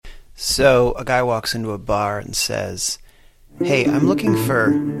So a guy walks into a bar and says, "Hey, I'm looking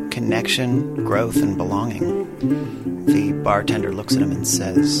for connection, growth, and belonging." The bartender looks at him and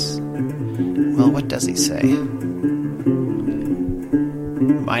says, "Well, what does he say?"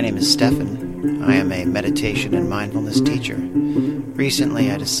 "My name is Stefan. I am a meditation and mindfulness teacher. Recently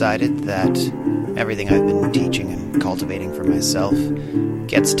I decided that everything I've been teaching and cultivating for myself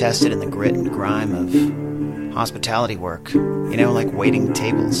gets tested in the grit and grime of hospitality work, like waiting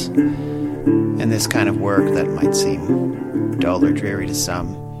tables. And this kind of work that might seem dull or dreary to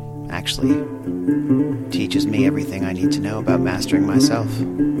some actually teaches me everything I need to know about mastering myself.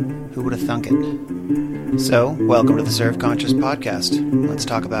 Who would have thunk it?" So, welcome to the Serve Conscious podcast. Let's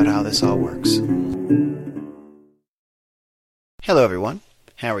talk about how this all works. Hello everyone.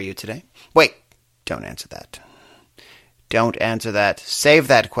 How are you today? Wait, don't answer that. Don't answer that. Save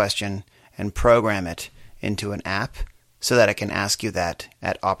that question and program it into an app so that I can ask you that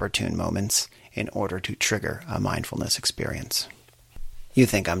at opportune moments in order to trigger a mindfulness experience. You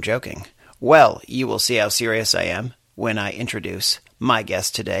think I'm joking? Well, you will see how serious I am when I introduce my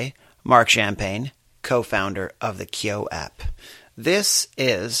guest today, Marc Champagne, co-founder of the KYO App. This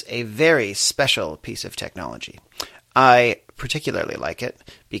is a very special piece of technology. I particularly like it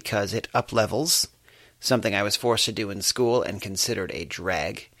because it uplevels something I was forced to do in school and considered a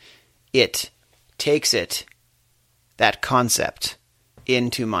drag. It takes that concept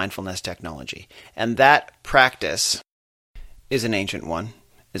into mindfulness technology. And that practice is an ancient one,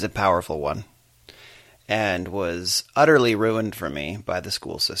 is a powerful one, and was utterly ruined for me by the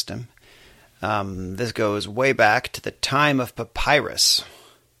school system. This goes way back to the time of papyrus,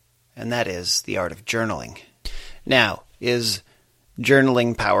 and that is the art of journaling. Now, is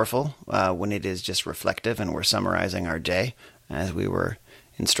journaling powerful when it is just reflective and we're summarizing our day, as we were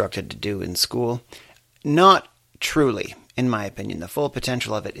instructed to do in school? Not truly, in my opinion. The full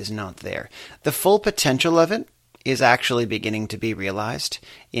potential of it is not there. The full potential of it is actually beginning to be realized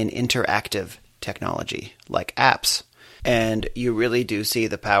in interactive technology, like apps. And you really do see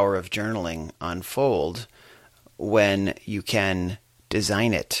the power of journaling unfold when you can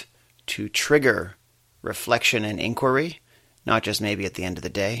design it to trigger reflection and inquiry, not just maybe at the end of the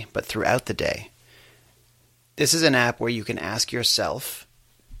day, but throughout the day. This is an app where you can ask yourself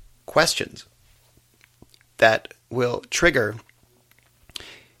questions that will trigger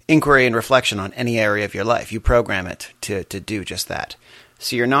inquiry and reflection on any area of your life. You program it to do just that.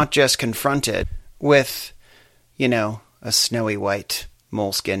 So you're not just confronted with, a snowy white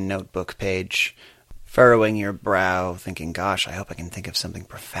moleskin notebook page, furrowing your brow, thinking, gosh, I hope I can think of something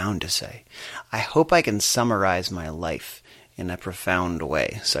profound to say. I hope I can summarize my life in a profound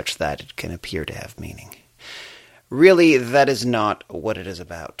way such that it can appear to have meaning. Really, that is not what it is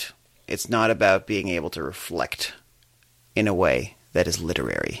about. It's not about being able to reflect in a way that is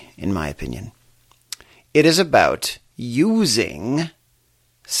literary, in my opinion. It is about using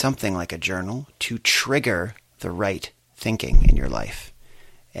something like a journal to trigger the right thinking in your life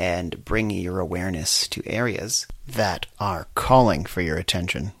and bring your awareness to areas that are calling for your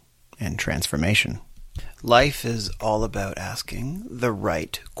attention and transformation. Life is all about asking the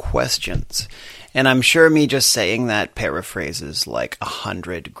right questions. And I'm sure me just saying that paraphrases like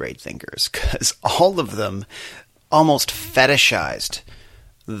 100 great thinkers, because all of them almost fetishized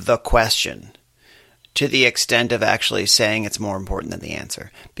the question to the extent of actually saying it's more important than the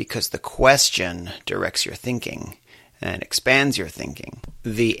answer, because the question directs your thinking and expands your thinking.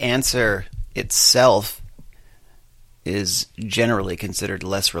 The answer itself is generally considered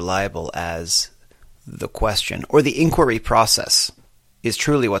less reliable as the question, or the inquiry process is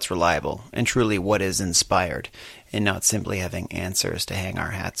truly what's reliable and truly what is inspired, and not simply having answers to hang our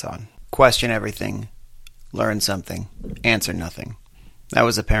hats on. Question everything, learn something, answer nothing. That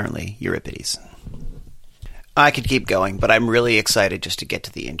was apparently Euripides. I could keep going, but I'm really excited just to get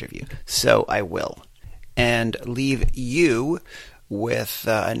to the interview, so I will. And leave you with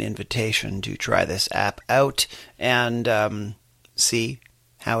an invitation to try this app out and see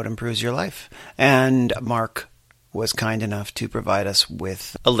how it improves your life. And Marc was kind enough to provide us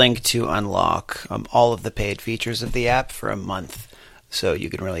with a link to unlock all of the paid features of the app for a month, so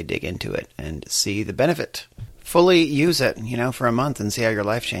you can really dig into it and see the benefit. Fully use it, for a month and see how your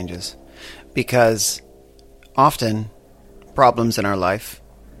life changes. Because often problems in our life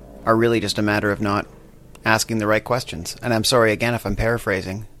are really just a matter of not asking the right questions. And I'm sorry again if I'm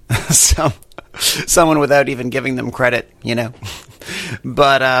paraphrasing someone without even giving them credit,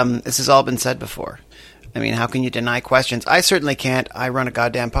 But this has all been said before. I mean, how can you deny questions? I certainly can't. I run a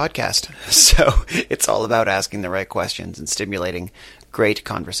goddamn podcast. So it's all about asking the right questions and stimulating great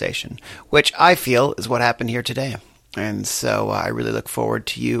conversation, which I feel is what happened here today. And so I really look forward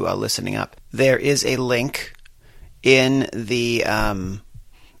to you listening up. There is a link in the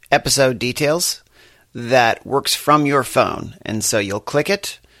episode details that works from your phone. And so you'll click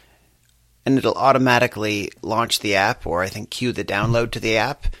it, and it'll automatically launch the app, or I think queue the download to the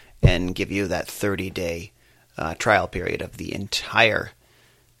app, and give you that 30-day trial period of the entire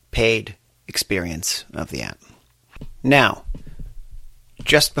paid experience of the app. Now,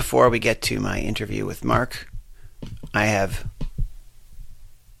 just before we get to my interview with Marc, I have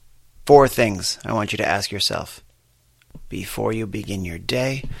 4 things I want you to ask yourself before you begin your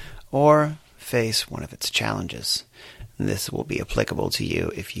day or face one of its challenges. This will be applicable to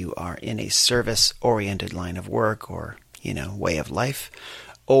you if you are in a service-oriented line of work or, way of life,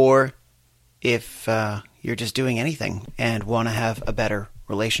 or if you're just doing anything and want to have a better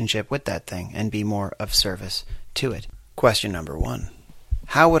relationship with that thing and be more of service to it. Question number 1.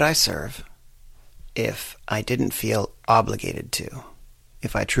 How would I serve if I didn't feel obligated to?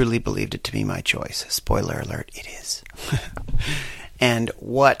 If I truly believed it to be my choice? Spoiler alert, it is. And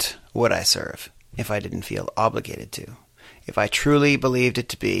what would I serve if I didn't feel obligated to? If I truly believed it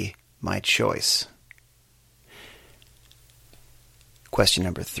to be my choice? Question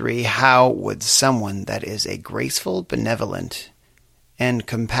number 3. How would someone that is a graceful, benevolent, and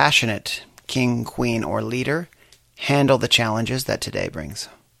compassionate king, queen, or leader handle the challenges that today brings?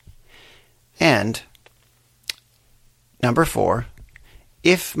 And number 4,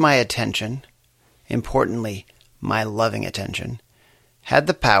 if my attention, importantly, my loving attention, had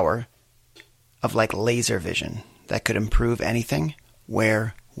the power of like laser vision that could improve anything,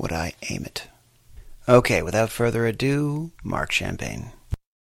 where would I aim it? Okay, without further ado, Marc Champagne.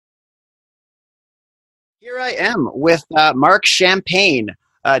 Here I am with Marc Champagne,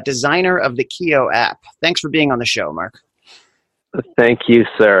 designer of the KYO app. Thanks for being on the show, Marc. Thank you,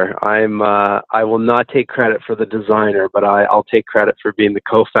 sir. I will not take credit for the designer, but I'll take credit for being the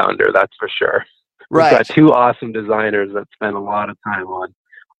co-founder. That's for sure. Right. We've got 2 awesome designers that spend a lot of time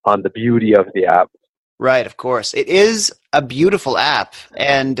on the beauty of the app. Right, of course. It is a beautiful app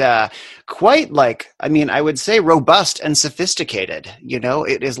and quite I would say robust and sophisticated.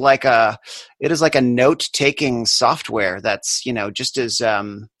 It is like a note-taking software that's,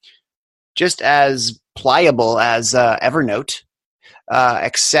 just as pliable as Evernote.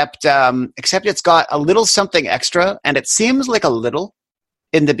 Except it's got a little something extra, and it seems like a little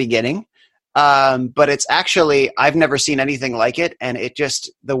in the beginning. But it's actually, I've never seen anything like it, and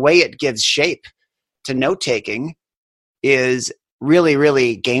the way it gives shape to note-taking is really,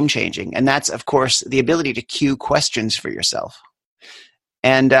 really game-changing. And that's, of course, the ability to queue questions for yourself.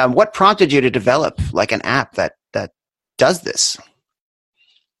 And what prompted you to develop like an app that does this?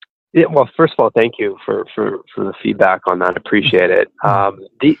 Yeah, well, first of all, thank you for the feedback on that. Appreciate it.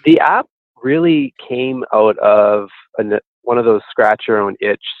 The app really came out of one of those scratch your own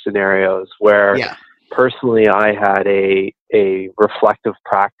itch scenarios where personally I had a reflective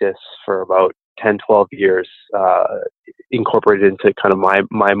practice for about 10, 12 years, incorporated into kind of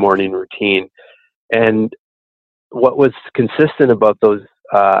my morning routine. And what was consistent about those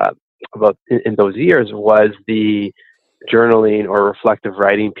in those years was the journaling or reflective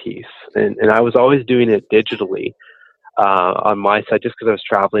writing piece. And I was always doing it digitally on my side, just because I was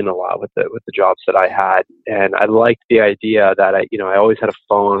traveling a lot with the jobs that I had. And I liked the idea that I always had a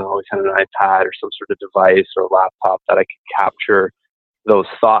phone, I always had an iPad or some sort of device or laptop that I could capture those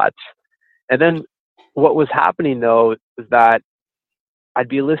thoughts. And then what was happening though was that I'd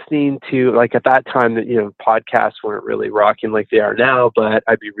be listening to, like at that time, podcasts weren't really rocking like they are now, but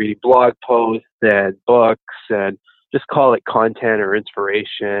I'd be reading blog posts and books and just call it content or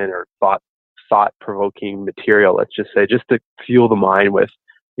inspiration or thought-provoking material, let's just say, just to fuel the mind with,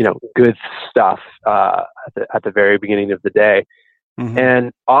 good stuff at the very beginning of the day. Mm-hmm.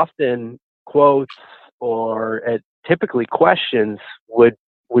 And often quotes or typically questions would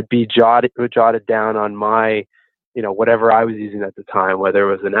be jotted down on my, whatever I was using at the time, whether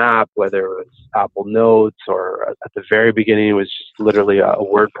it was an app, whether it was Apple Notes, or at the very beginning it was just literally a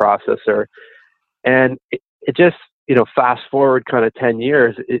word processor. And it just, fast forward kind of 10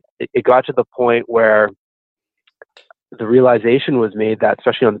 years, it got to the point where the realization was made that,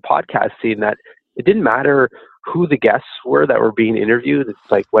 especially on the podcast scene, that it didn't matter who the guests were that were being interviewed. It's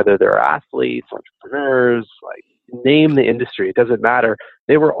like whether they're athletes, entrepreneurs, like name the industry, it doesn't matter.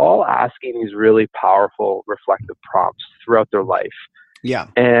 They were all asking these really powerful reflective prompts throughout their life. Yeah.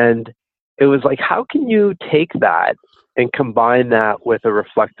 And it was like, how can you take that and combine that with a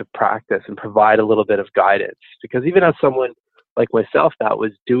reflective practice and provide a little bit of guidance? Because even as someone like myself that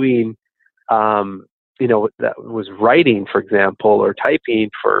was doing, that was writing, for example, or typing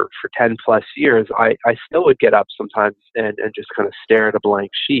for 10 plus years, I still would get up sometimes and just kind of stare at a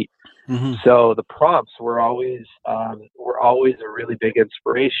blank sheet. Mm-hmm. So the prompts were always a really big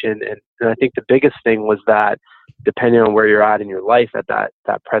inspiration. And I think the biggest thing was that depending on where you're at in your life at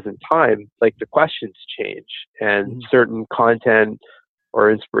that present time, like the questions change and certain content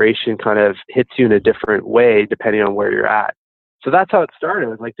or inspiration kind of hits you in a different way depending on where you're at. So that's how it started. It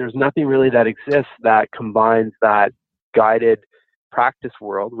was like there's nothing really that exists that combines that guided practice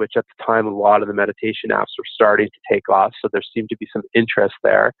world, which at the time a lot of the meditation apps were starting to take off. So there seemed to be some interest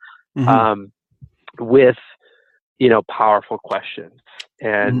there, with powerful questions.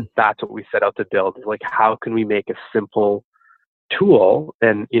 And that's what we set out to build. Is like, how can we make a simple tool?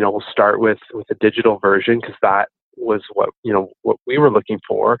 And we'll start with a digital version because that was what we were looking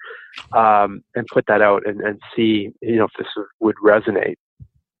for, and put that out and see if this would resonate.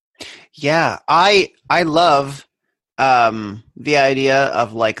 Yeah, I love the idea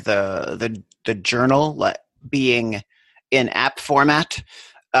of like the journal being in app format,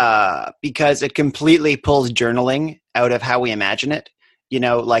 because it completely pulls journaling out of how we imagine it.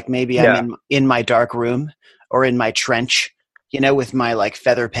 Like maybe I'm in my dark room or in my trench, with my like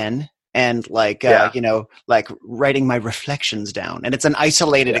feather pen and like like writing my reflections down, and it's an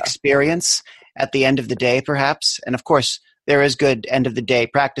isolated experience at the end of the day, perhaps. And of course, there is good end of the day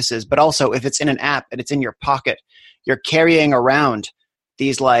practices, but also if it's in an app and it's in your pocket, you're carrying around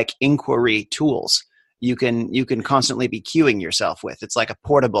these like inquiry tools you can constantly be cueing yourself with. It's like a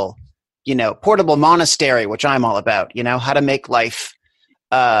portable monastery, which I'm all about. How to make life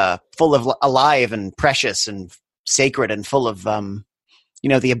full of alive and precious and sacred and full of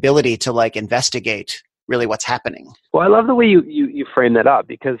the ability to like investigate really what's happening. Well, I love the way you frame that up,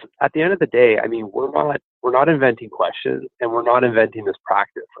 because at the end of the day, I mean, we're not inventing questions, and we're not inventing this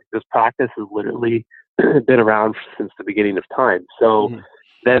practice. Like, this practice has literally been around since the beginning of time. So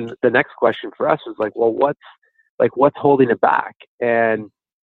then the next question for us was like, well, what's holding it back? And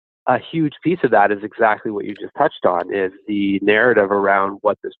a huge piece of that is exactly what you just touched on, is the narrative around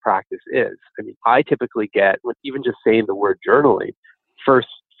what this practice is. I mean, I typically get, with even just saying the word journaling, first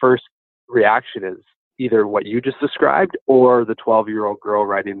reaction is either what you just described or the 12-year-old girl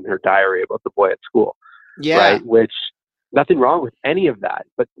writing in her diary about the boy at school. Yeah. Right. Which, nothing wrong with any of that,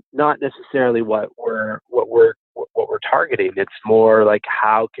 but not necessarily what we're targeting. It's more like,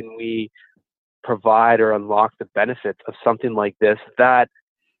 how can we provide or unlock the benefits of something like this that,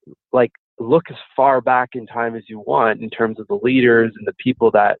 like, look as far back in time as you want in terms of the leaders and the people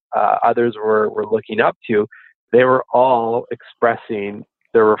that others were looking up to. They were all expressing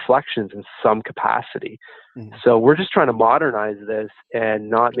their reflections in some capacity. So we're just trying to modernize this and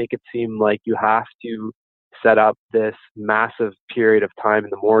not make it seem like you have to set up this massive period of time in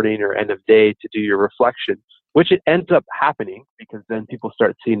the morning or end of day to do your reflection, which it ends up happening because then people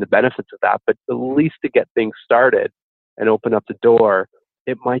start seeing the benefits of that. But at least to get things started and open up the door,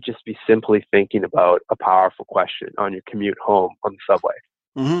 it might just be simply thinking about a powerful question on your commute home on the subway.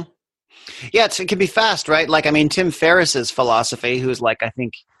 Yeah, it can be fast, right? Like, I mean, Tim Ferriss's philosophy, who's like, I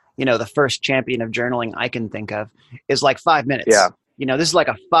think, the first champion of journaling I can think of, is like 5 minutes. Yeah. This is like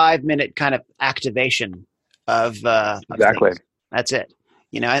a 5-minute kind of activation of exactly. Things. That's it.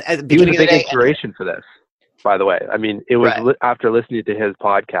 At the he was beginning a big of the day, inspiration for this, by the way. I mean, it was after listening to his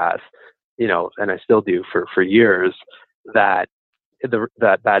podcast, and I still do for years, that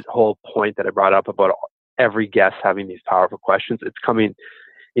whole point that I brought up about every guest having these powerful questions, it's coming.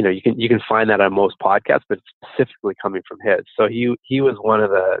 You can find that on most podcasts, but it's specifically coming from his. So he was one of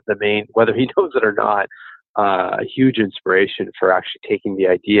the main, whether he knows it or not, a huge inspiration for actually taking the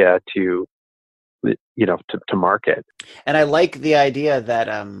idea to market. And I like the idea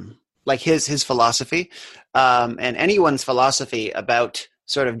that like his philosophy, and anyone's philosophy about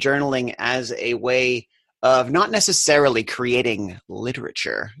sort of journaling as a way of not necessarily creating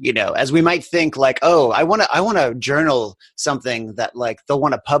literature, as we might think, like, oh, I want to journal something that like they'll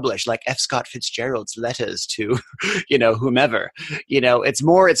want to publish, like F. Scott Fitzgerald's letters to, whomever. It's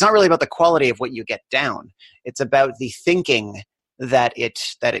not really about the quality of what you get down. It's about the thinking that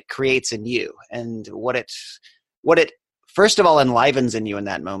it creates in you, and what it first of all enlivens in you in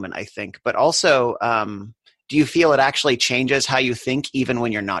that moment, I think. But also, do you feel it actually changes how you think even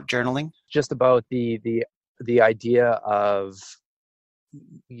when you're not journaling? Just about the idea of,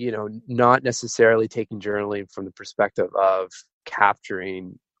 not necessarily taking journaling from the perspective of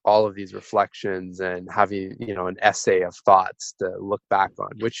capturing all of these reflections and having, an essay of thoughts to look back on,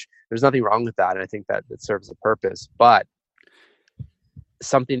 which there's nothing wrong with that. And I think that it serves a purpose. But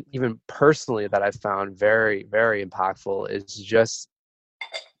something even personally that I found very, very impactful is just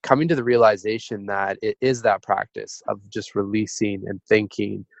coming to the realization that it is that practice of just releasing and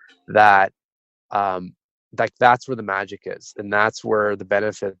thinking that like that's where the magic is, and that's where the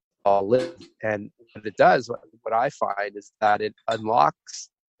benefit all live. And what it does, what I find is that it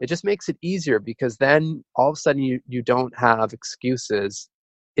just makes it easier, because then all of a sudden you don't have excuses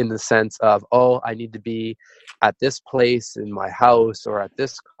in the sense of, oh, I need to be at this place in my house or at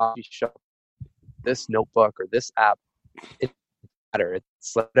this coffee shop, this notebook or this app. It doesn't matter.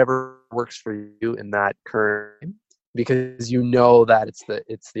 It's whatever works for you in that current, because you know that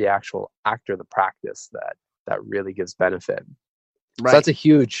it's the actual act or the practice that really gives benefit. Right. So that's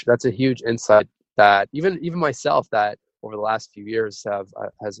a huge insight that even myself, that over the last few years have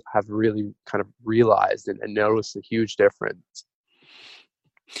really kind of realized and noticed a huge difference.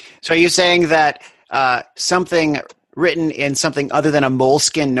 So are you saying that something written in something other than a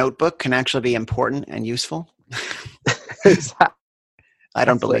moleskin notebook can actually be important and useful? Exactly. I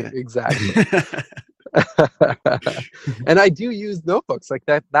don't believe it. Exactly. And I do use notebooks like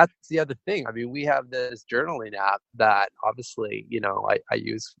that. That's the other thing. I mean, we have this journaling app that obviously, I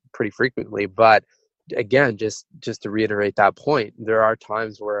use pretty frequently, but again, just to reiterate that point, there are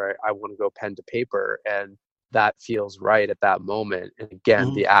times where I want to go pen to paper, and that feels right at that moment. And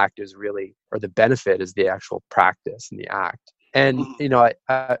again, the act is really, or the benefit is the actual practice and the act. And,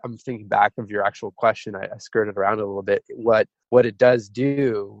 I'm thinking back of your actual question. I skirted around a little bit. What it does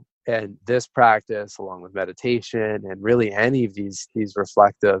do, and this practice, along with meditation and really any of these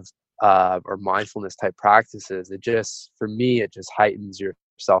reflective or mindfulness type practices, for me, it just heightens your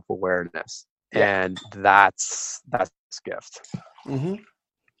self-awareness. Yeah. And that's gift. Mm-hmm.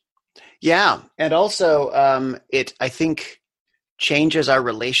 Yeah. And also, it, I think, changes our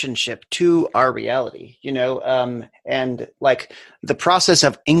relationship to our reality, and like the process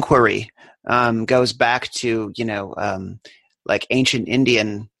of inquiry goes back to, like ancient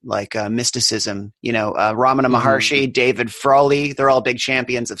Indian, like mysticism, Ramana Maharshi, David Frawley, they're all big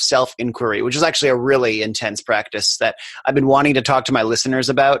champions of self-inquiry, which is actually a really intense practice that I've been wanting to talk to my listeners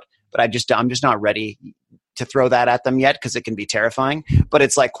about, but I'm just not ready to throw that at them yet, because it can be terrifying. But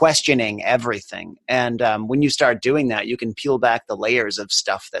it's like questioning everything. And when you start doing that, you can peel back the layers of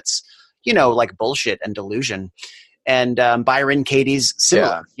stuff that's, like bullshit and delusion. And Byron Katie's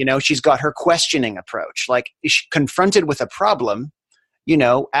similar. Yeah. She's got her questioning approach. Like, confronted with a problem,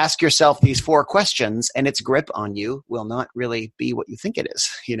 ask yourself these 4 questions, and its grip on you will not really be what you think it is,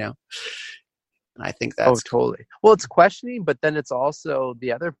 And I think that's... Oh, totally. Well, it's questioning, but then it's also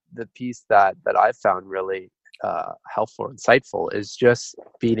the piece that I've found really helpful or insightful is just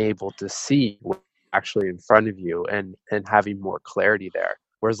being able to see what's actually in front of you and having more clarity there.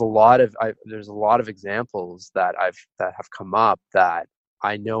 Whereas there's a lot of examples that have come up that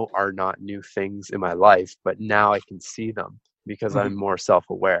I know are not new things in my life, but now I can see them because I'm more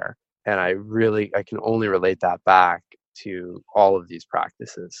self-aware. And I can only relate that back to all of these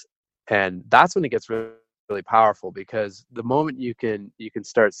practices. And that's when it gets really, really powerful, because the moment you can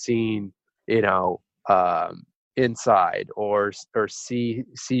start seeing, inside or see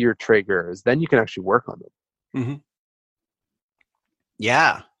your triggers, then you can actually work on them. Mm-hmm.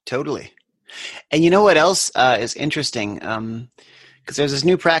 Yeah, totally. And you know what else is interesting? Because there's this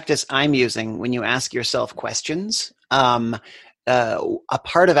new practice I'm using when you ask yourself questions. A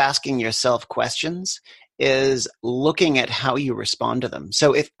part of asking yourself questions is looking at how you respond to them.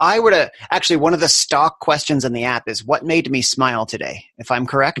 So if I were to, actually, one of the stock questions in the app is, what made me smile today? If I'm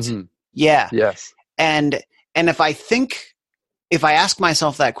correct? Mm-hmm. Yeah. Yes. And if I ask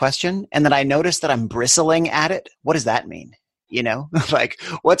myself that question and then I notice that I'm bristling at it, what does that mean? Like,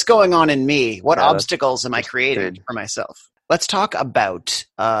 what's going on in me? What obstacles am I creating for myself? Let's talk about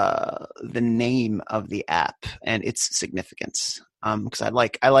the name of the app and its significance. Because I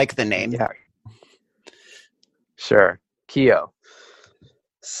like the name. Yeah. Sure. KYO.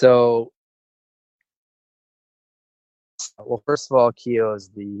 So, well, first of all, KYO is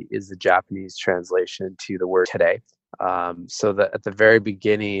the Japanese translation to the word today. So that at the very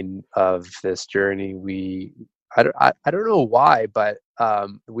beginning of this journey, I don't know why, but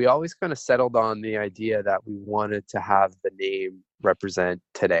we always kind of settled on the idea that we wanted to have the name represent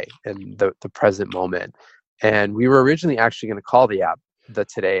today and the present moment. And we were originally actually going to call the app the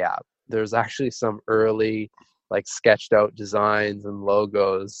Today app. There's actually some early sketched out designs and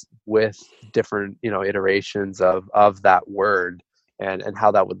logos with different, iterations of that word and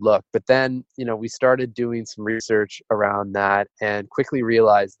how that would look. But then, we started doing some research around that and quickly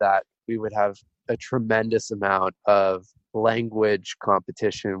realized that we would have a tremendous amount of language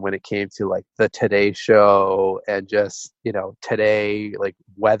competition when it came to the Today Show and just, today,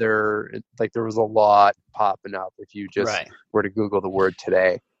 weather, there was a lot popping up if you just were to Google the word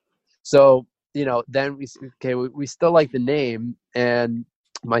today. So, then we still like the name, and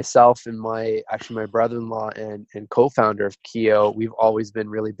myself and my brother-in-law and co-founder of KYO, we've always been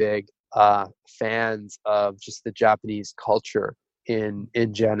really big fans of just the Japanese culture in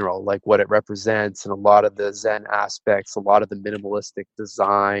general, like what it represents, and a lot of the Zen aspects, a lot of the minimalistic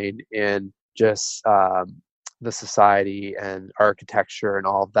design, and just the society and architecture and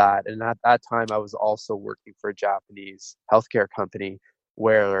all of that. And at that time, I was also working for a Japanese healthcare company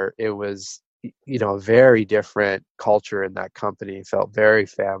where it was, a very different culture in that company. It felt very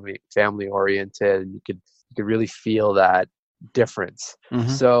family oriented, and you could really feel that difference. Mm-hmm.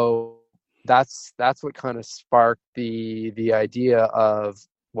 So that's what kind of sparked the idea of,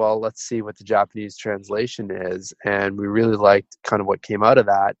 well, let's see what the Japanese translation is. And we really liked kind of what came out of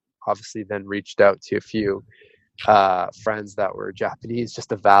that. Obviously then reached out to a few friends that were Japanese just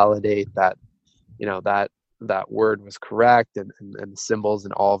to validate that, that word was correct, and the symbols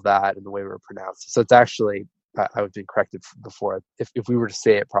and all of that, and the way we were pronounced. So it's actually, I was being corrected before. If we were to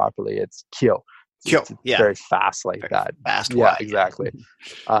say it properly, it's kyo. Kyo, It's yeah. very fast like Very that. fast, Yeah, wide. exactly.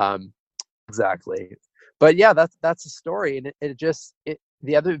 Exactly. But yeah, that's a story. And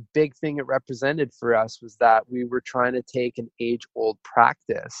the other big thing it represented for us was that we were trying to take an age-old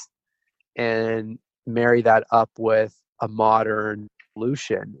practice and marry that up with a modern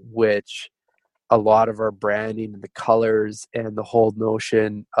solution, which a lot of our branding and the colors and the whole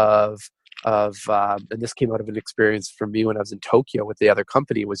notion of and this came out of an experience for me when I was in Tokyo with the other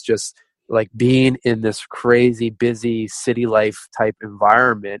company, was just like being in this crazy busy city life type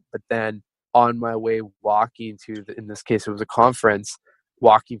environment, but then on my way walking to in this case it was a conference,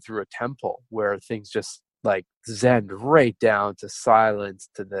 walking through a temple where things just like zen right down to silence,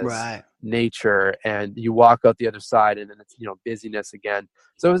 to this Right. nature, and you walk out the other side and then it's busyness again.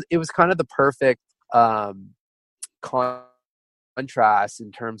 So it was kind of the perfect contrast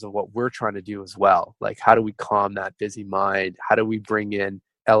in terms of what we're trying to do as well. Like, how do we calm that busy mind? How do we bring in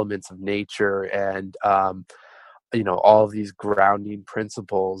elements of nature and all of these grounding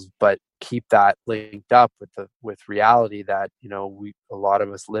principles, but keep that linked up with reality that a lot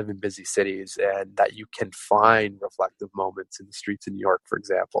of us live in busy cities, and that you can find reflective moments in the streets of New York, for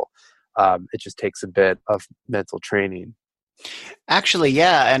example. It just takes a bit of mental training. Actually,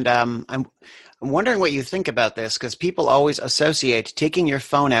 yeah, and I'm wondering what you think about this, because people always associate taking your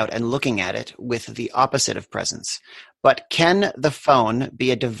phone out and looking at it with the opposite of presence. But can the phone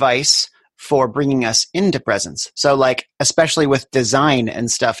be a device for bringing us into presence? So, like, especially with design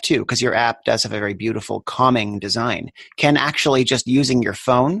and stuff too, because your app does have a very beautiful, calming design. Can actually just using your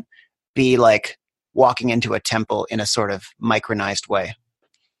phone be like walking into a temple in a sort of micronized way?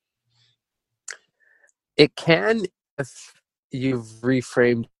 It can, if you've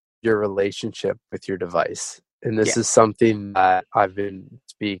reframed your relationship with your device. And this Yeah. is something that I've been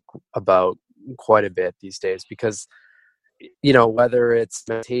speak about quite a bit these days, because whether it's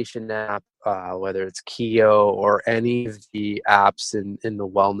meditation app, whether it's KYO or any of the apps in the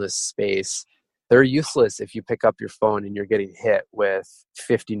wellness space, they're useless if you pick up your phone and you're getting hit with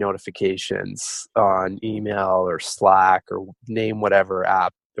 50 notifications on email or Slack or name whatever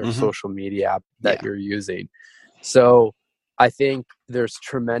app or Mm-hmm. social media app that Yeah. you're using. So I think there's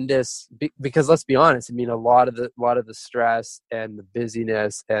tremendous, because let's be honest, I mean, a lot of the stress and the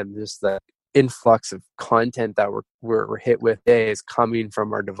busyness and just the influx of content that we're hit with today is coming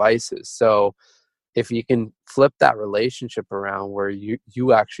from our devices. So if you can flip that relationship around where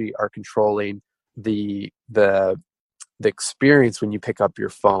you actually are controlling the experience when you pick up your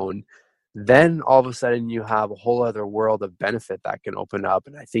phone, then all of a sudden you have a whole other world of benefit that can open up.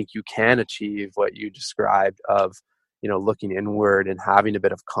 And I think you can achieve what you described of, looking inward and having a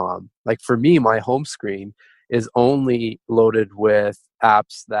bit of calm. Like for me, my home screen is only loaded with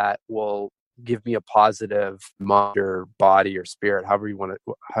apps that will give me a positive mind or body or spirit, however you want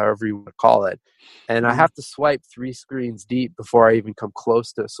to call it. And I have to swipe 3 screens deep before I even come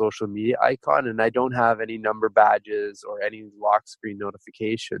close to a social media icon. And I don't have any number badges or any lock screen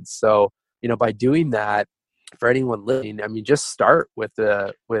notifications. So, by doing that, for anyone listening, I mean, just start with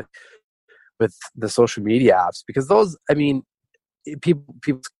the social media apps, because those, I mean, people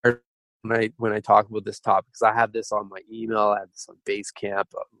when I talk about this topic, because I have this on my email, I have this on Basecamp,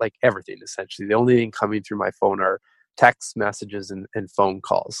 like everything essentially. The only thing coming through my phone are text messages and phone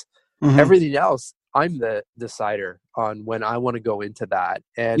calls. Mm-hmm. Everything else, I'm the decider on when I want to go into that.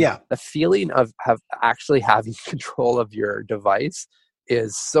 And Yeah. the feeling of actually having control of your device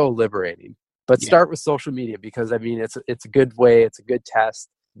is so liberating. But start with social media, because I mean, it's a good way, it's a good test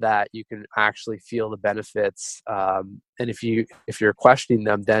that you can actually feel the benefits. And if you're questioning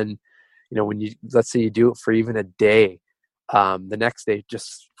them, then when let's say you do it for even a day, The next day,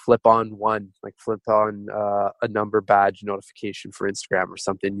 just flip on a number badge notification for Instagram or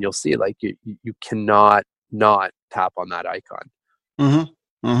something. You'll see like you cannot not tap on that icon.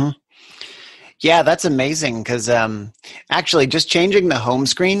 Mm-hmm. Mm-hmm. Yeah, that's amazing because actually just changing the home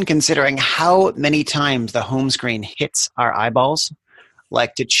screen, considering how many times the home screen hits our eyeballs,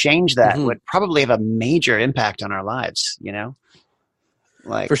 like to change that Mm-hmm. would probably have a major impact on our lives, you know? For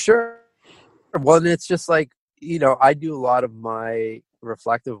Like, sure. Well, and it's just like, I do a lot of my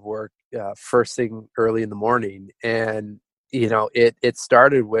reflective work first thing early in the morning. And, it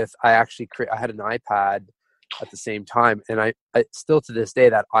started with, I had an iPad at the same time. And I still to this day,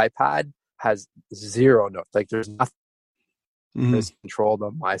 that iPad has zero notes. Like there's nothing mhm. is controlled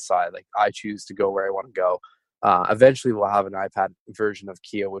on my side. Like I choose to go where I want to go. Eventually we'll have an iPad version of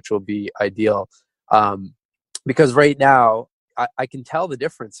KYO, which will be ideal. Um, because right now I can tell the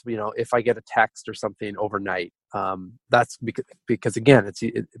difference, if I get a text or something overnight. That's because again,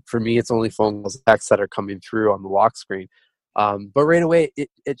 for me, it's only phone calls, texts that are coming through on the lock screen. But right away,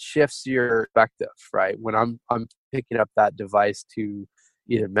 it shifts your perspective, right? When I'm picking up that device to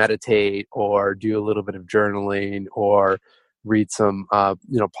either meditate or do a little bit of journaling or read some,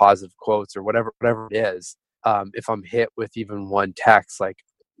 positive quotes or whatever it is. If I'm hit with even one text, like,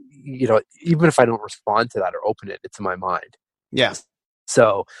 even if I don't respond to that or open it, it's in my mind. Yeah.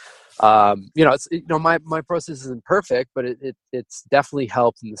 So, it's, my process isn't perfect, but it's definitely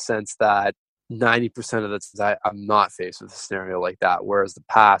helped in the sense that 90% of the times I'm not faced with a scenario like that. Whereas the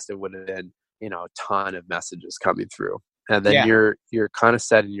past, it would have been, a ton of messages coming through. And then Yeah. you're kind of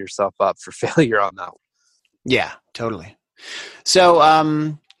setting yourself up for failure on that one. Yeah, totally. So,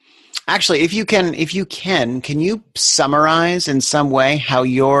 actually, can you summarize in some way how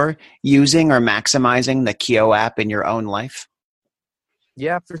you're using or maximizing the KYO app in your own life?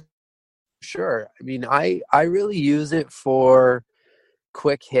 Yeah, for sure. I mean, I really use it for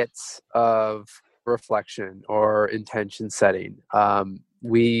quick hits of reflection or intention setting.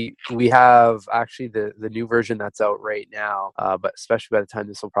 We have actually the new version that's out right now, but especially by the time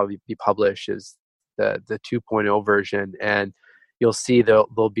this will probably be published, is the 2.0 version, and you'll see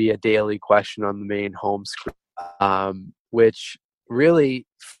there'll be a daily question on the main home screen, which really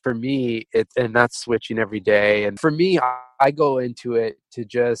for me and that's switching every day. And for me, I go into it to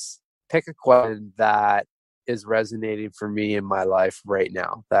just pick a question that is resonating for me in my life right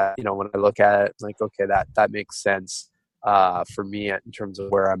now, that when I look at it, like, okay, that makes sense for me in terms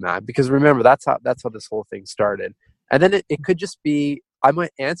of where I'm at. Because remember, that's how this whole thing started. And then it could just be, I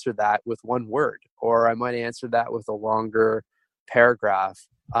might answer that with one word, or I might answer that with a longer paragraph,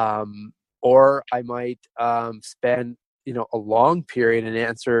 or I might spend a long period and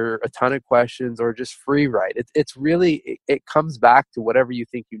answer a ton of questions, or just free write. It's really, it comes back to whatever you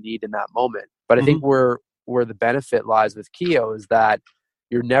think you need in that moment. But I think Mm-hmm. where the benefit lies with KYO is that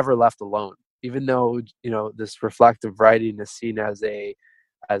you're never left alone. Even though this reflective writing is seen as a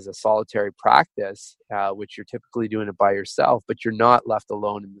solitary practice, which you're typically doing it by yourself, but you're not left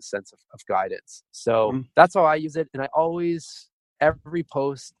alone in the sense of guidance. So that's how I use it. And I always, every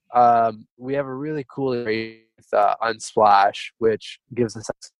post, we have a really cool area with Unsplash, which gives us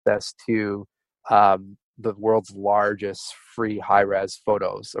access to the world's largest free high-res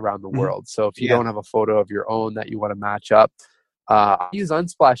photos around the Mm-hmm. world. So if you Yeah. don't have a photo of your own that you want to match up, I use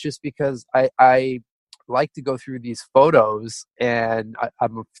Unsplash just because I like to go through these photos, and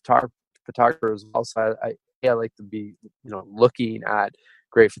I'm a photographer as well, so I like to be looking at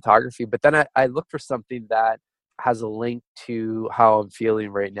great photography. But then I look for something that has a link to how I'm feeling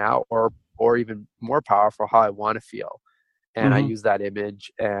right now, or even more powerful, how I want to feel, and I Mm-hmm. use that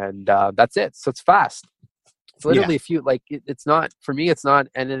image, and that's it. So it's fast. It's Yeah. literally a few, like it's not, for me, it's not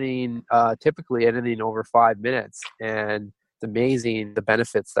anything, typically anything over 5 minutes. And it's amazing the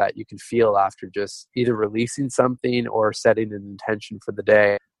benefits that you can feel after just either releasing something or setting an intention for the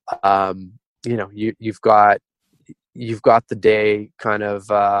day. You've got the day kind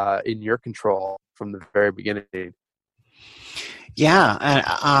of in your control from the very beginning. Yeah. And,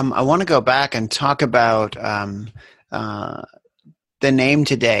 I want to go back and talk about uh, the name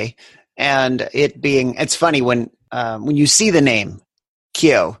today, and it being. It's funny when you see the name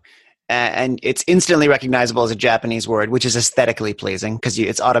Kyo, and it's instantly recognizable as a Japanese word, which is aesthetically pleasing because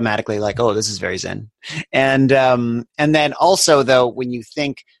it's automatically like, oh, this is very Zen. And then also though, when you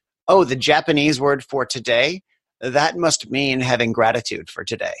think, oh, the Japanese word for today, that must mean having gratitude for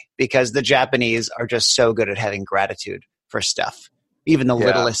today because the Japanese are just so good at having gratitude for stuff, even the Yeah.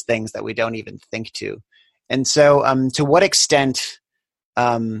 littlest things that we don't even think to. And so, to what extent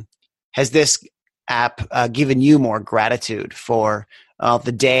um, has this app given you more gratitude for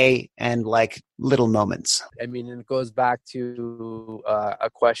the day and like little moments? I mean, and it goes back to a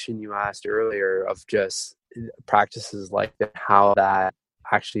question you asked earlier of just practices like that, how that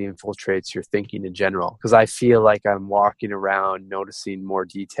actually infiltrates your thinking in general. Because I feel like I'm walking around noticing more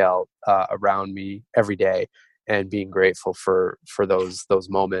detail around me every day and being grateful for those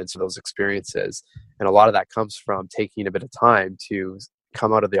moments, those experiences. And a lot of that comes from taking a bit of time to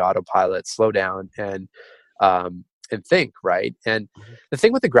come out of the autopilot, slow down, and think, right? And the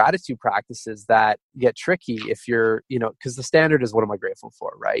thing with the gratitude practices that get tricky if you're, because the standard is what am I grateful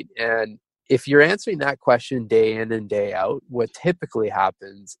for, right? And if you're answering that question day in and day out, what typically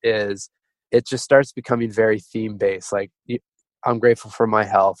happens is it just starts becoming very theme based. Like, I'm grateful for my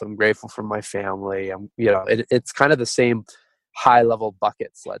health. I'm grateful for my family. It's kind of the same high level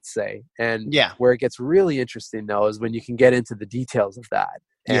buckets, let's say. And Yeah. where it gets really interesting though is when you can get into the details of that.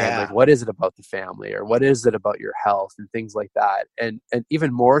 And like, Yeah. what is it about the family, or what is it about your health and things like that? And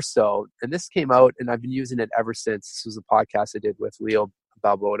even more so, and this came out and I've been using it ever since. This was a podcast I did with Leo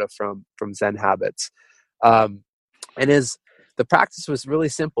Balboa from Zen Habits. And the practice was really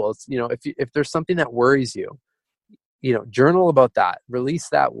simple. It's, if there's something that worries you, journal about that, release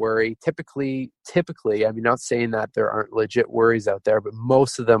that worry. Typically, I mean, not saying that there aren't legit worries out there, but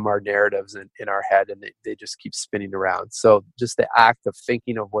most of them are narratives in our head, and they just keep spinning around. So just the act of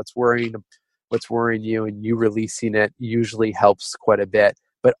thinking of what's worrying you and you releasing it usually helps quite a bit.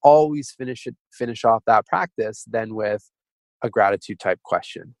 But always finish off that practice then with a gratitude type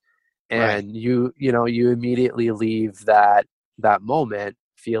question. Right. And you immediately leave that moment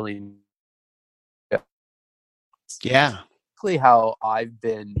feeling Yeah. how I've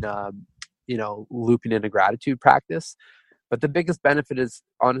been, looping in a gratitude practice. But the biggest benefit is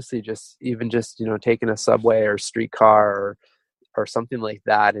honestly just taking a subway or streetcar or something like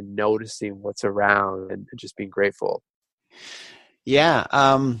that and noticing what's around and just being grateful. Yeah.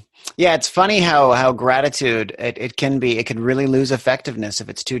 Yeah. It's funny how gratitude, it can really lose effectiveness if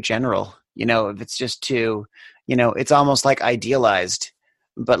it's too general, if it's just too, it's almost like idealized.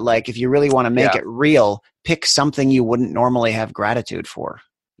 But like, if you really want to make Yeah, it real, pick something you wouldn't normally have gratitude for,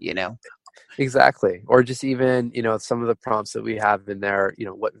 exactly. Or just even, some of the prompts that we have in there,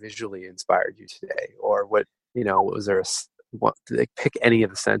 what visually inspired you today, or what was there like pick any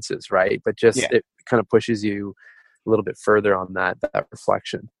of the senses, right? But just Yeah. it kind of pushes you a little bit further on that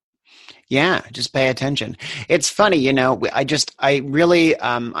reflection. Yeah, just pay attention. It's funny, I really,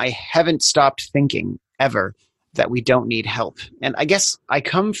 I haven't stopped thinking ever that we don't need help. And I guess I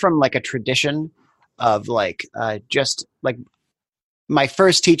come from like a tradition of like, just like my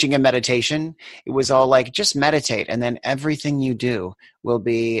first teaching in meditation, it was all like, just meditate, and then everything you do will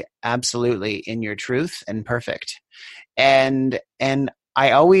be absolutely in your truth and perfect. And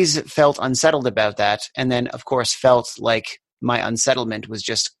I always felt unsettled about that, and then of course felt like my unsettlement was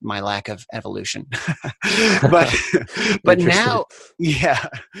just my lack of evolution. but but Interesting. now, yeah,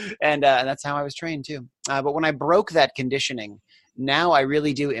 and that's how I was trained too. But when I broke that conditioning, now I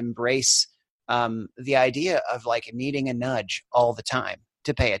really do embrace the idea of like needing a nudge all the time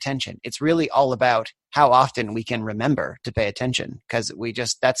to pay attention. It's really all about how often we can remember to pay attention, because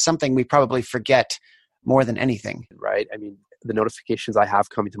that's something we probably forget more than anything. Right. I mean, the notifications I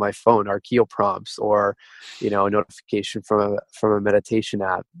have coming to my phone are KYO prompts, or, a notification from a meditation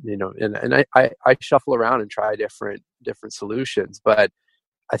app, and I shuffle around and try different solutions. But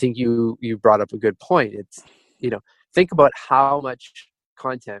I think you brought up a good point. It's, think about how much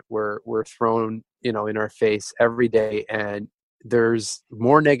content we're thrown, in our face every day, and there's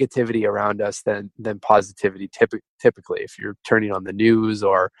more negativity around us than positivity typically, if you're turning on the news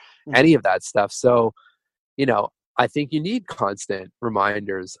or Mm. any of that stuff. So, I think you need constant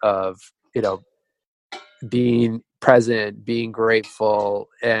reminders of, being present, being grateful,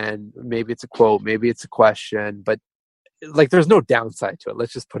 and maybe it's a quote, maybe it's a question, but like there's no downside to it.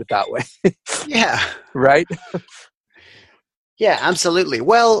 Let's just put it that way. Yeah. Right? Yeah, absolutely.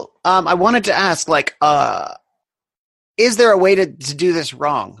 Well, I wanted to ask, like, is there a way to do this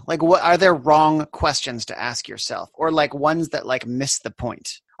wrong? Like, what are there wrong questions to ask yourself, or like ones that like miss the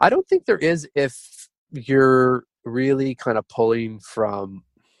point? I don't think there is, if you're really kind of pulling from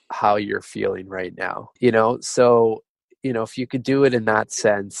how you're feeling right now, so if you could do it in that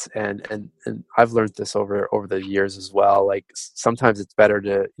sense, and I've learned this over the years as well, like sometimes it's better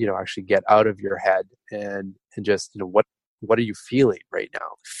to actually get out of your head and just what are you feeling right now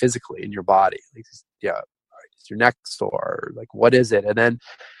physically in your body, like, yeah, is your neck sore, like what is it? And then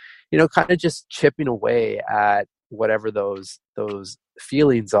kind of just chipping away at whatever those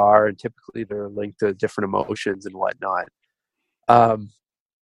feelings are, and typically they're linked to different emotions and whatnot. um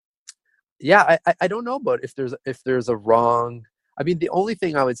I don't know about if there's a wrong. I mean, the only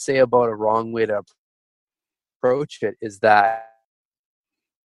thing I would say about a wrong way to approach it is that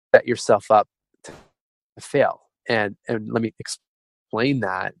set yourself up to fail. And let me explain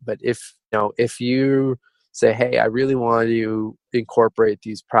that. But if you say, hey, I really want to incorporate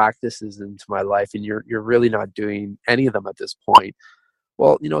these practices into my life, and you're really not doing any of them at this point,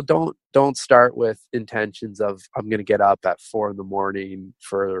 well, don't start with intentions of I'm going to get up at 4 a.m.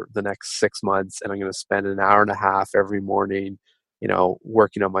 for the next 6 months, and I'm going to spend an hour and a half every morning,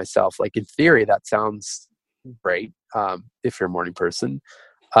 working on myself. Like, in theory, that sounds great, if you're a morning person.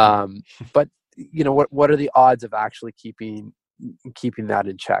 But what are the odds of actually keeping that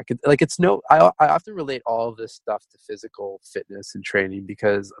in check? Like, I often relate all of this stuff to physical fitness and training,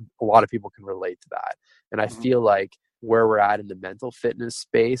 because a lot of people can relate to that. And I feel like where we're at in the mental fitness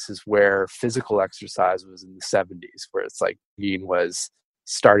space is where physical exercise was in the 70s, where it's like being was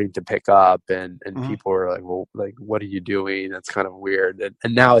starting to pick up, and people were like, well, like, what are you doing? That's kind of weird.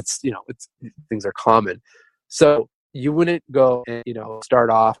 And now it's things are common. So you wouldn't go and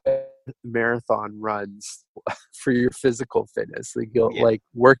start off marathon runs for your physical fitness. Like, you'll like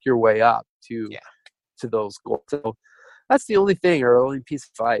work your way up to those goals. So that's the only thing, or only piece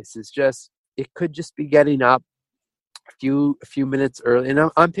of advice, is just, it could just be getting up a few minutes early.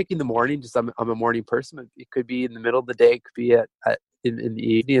 And I'm picking the morning, just I'm a morning person. It could be in the middle of the day, it could be in the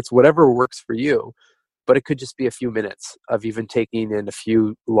evening. It's whatever works for you, but it could just be a few minutes of even taking in a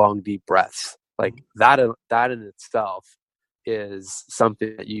few long, deep breaths. Like that in itself is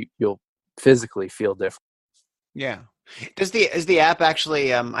something that you'll physically feel different. Yeah. Is the app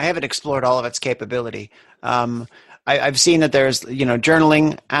actually? I haven't explored all of its capability. I've seen that there's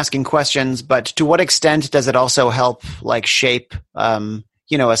journaling, asking questions, but to what extent does it also help like shape a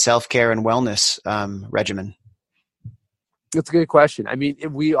self-care and wellness regimen? That's a good question. I mean,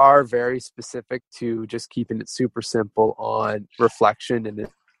 we are very specific to just keeping it super simple on reflection, and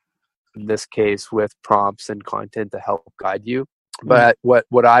in this case with prompts and content to help guide you. But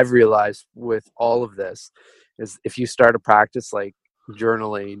what I've realized with all of this is, if you start a practice like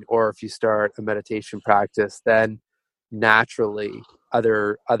journaling, or if you start a meditation practice, then naturally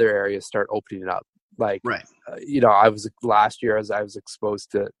other areas start opening up. Like, I was last year, as I was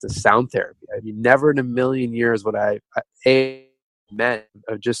exposed to sound therapy. I mean, never in a million years would I meant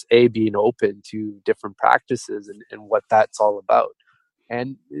of just being open to different practices and what that's all about.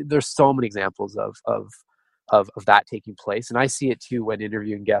 And there's so many examples of that taking place. And I see it too when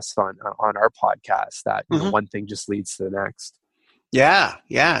interviewing guests on our podcast, that one thing just leads to the next. Yeah,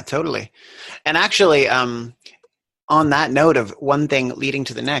 totally. And actually, on that note of one thing leading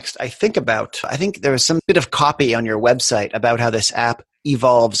to the next, I think there was some bit of copy on your website about how this app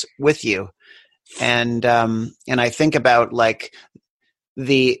evolves with you. And I think about like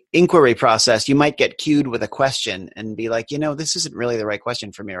the inquiry process. You might get cued with a question and be like, this isn't really the right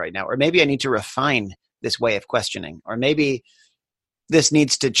question for me right now. Or maybe I need to refine this way of questioning. Or maybe this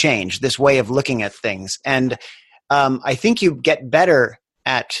needs to change, this way of looking at things. And I think you get better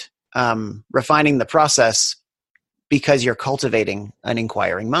at refining the process because you're cultivating an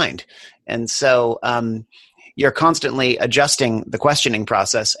inquiring mind. And so you're constantly adjusting the questioning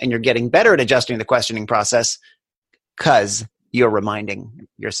process, and you're getting better at adjusting the questioning process because you're reminding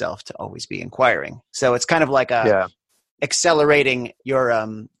yourself to always be inquiring. So it's kind of like accelerating your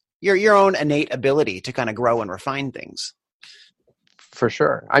own innate ability to kind of grow and refine things. For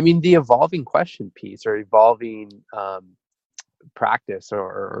sure. I mean, the evolving question piece, or evolving practice,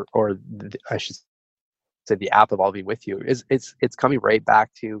 or I should say the app evolving with you, it's coming right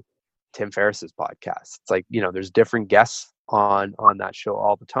back to Tim Ferriss's podcast. It's like, there's different guests on that show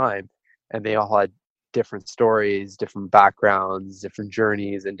all the time, and they all had different stories, different backgrounds, different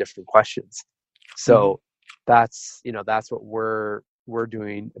journeys, and different questions. So that's what we're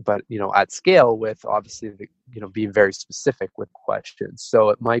doing, but at scale, with obviously being very specific with questions. So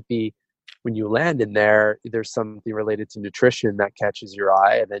it might be, when you land in there's something related to nutrition that catches your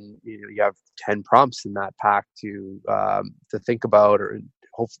eye, and then you have 10 prompts in that pack to think about, or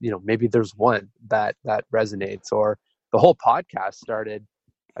hopefully maybe there's one that resonates. Or the whole podcast started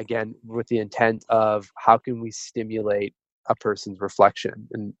again with the intent of, how can we stimulate a person's reflection?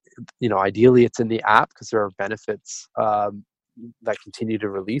 And ideally it's in the app, because there are benefits that continue to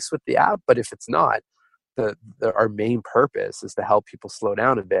release with the app. But if it's not, our main purpose is to help people slow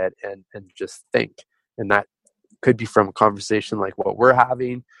down a bit and just think. And that could be from a conversation like what we're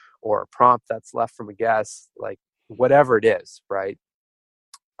having, or a prompt that's left from a guest, like whatever it is, right?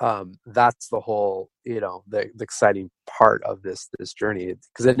 That's the whole, the exciting part of this journey,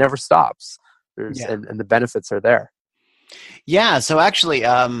 because it never stops. And the benefits are there. Yeah. So actually,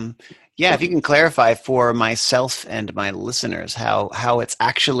 Yeah, if you can clarify for myself and my listeners how it's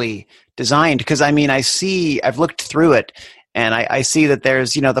actually designed, because I mean, I've looked through it, and I see that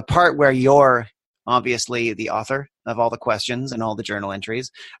there's the part where you're obviously the author of all the questions and all the journal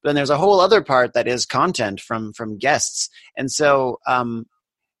entries, but then there's a whole other part that is content from guests, and so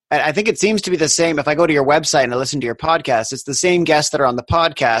I think it seems to be the same. If I go to your website and I listen to your podcast, it's the same guests that are on the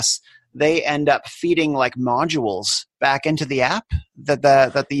podcast. They end up feeding like modules back into the app that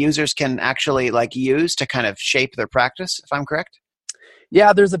the users can actually like use to kind of shape their practice, if I'm correct.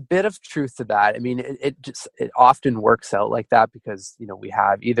 Yeah, there's a bit of truth to that. I mean, it often works out like that because we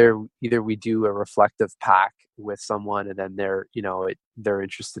have either we do a reflective pack with someone and then they're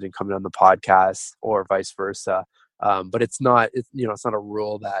interested in coming on the podcast, or vice versa. But it's not a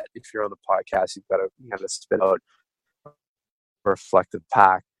rule that if you're on the podcast you got to spit out a reflective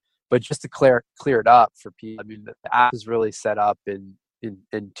pack. But just to clear it up for people, I mean, the app is really set up in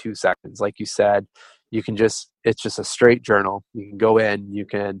 2 seconds. Like you said, it's just a straight journal. You can go in, you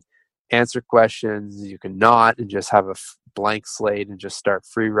can answer questions, you can not, and just have a blank slate and just start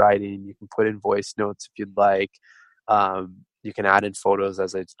free writing. You can put in voice notes if you'd like. You can add in photos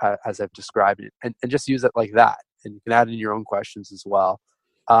as I've described it, and just use it like that. And you can add in your own questions as well.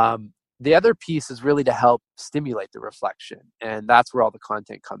 The other piece is really to help stimulate the reflection, and that's where all the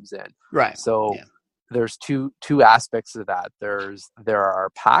content comes in. Right. So there's two aspects of that. There are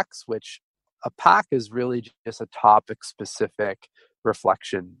packs, which a pack is really just a topic specific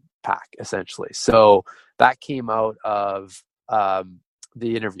reflection pack, essentially. So that came out of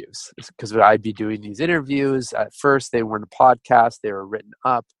the interviews, because I'd be doing these interviews. At first, they weren't a podcast; they were written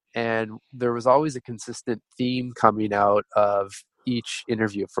up, and there was always a consistent theme coming out of each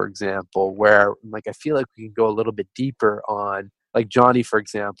interview. For example, where like I feel like we can go a little bit deeper on, like Johnny, for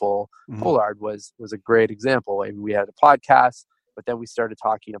example. Pollard was a great example. I mean, we had a podcast, but then we started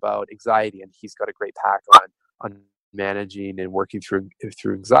talking about anxiety, and he's got a great pack on managing and working through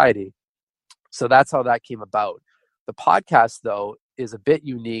anxiety. So that's how that came about. The podcast, though, is a bit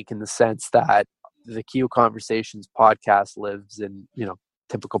unique in the sense that the KYO Conversations podcast lives in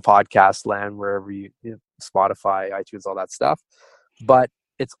typical podcast land, wherever you Spotify, iTunes, all that stuff. But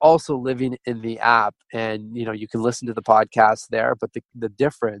it's also living in the app, and you can listen to the podcast there. But the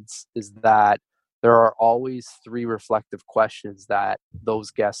difference is that there are always 3 reflective questions that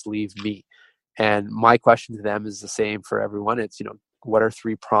those guests leave me, and my question to them is the same for everyone. It's what are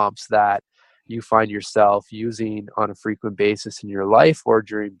 3 prompts that you find yourself using on a frequent basis in your life or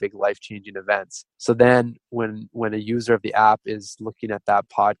during big life-changing events. So then when a user of the app is looking at that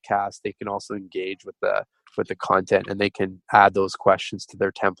podcast, they can also engage with the content, and they can add those questions to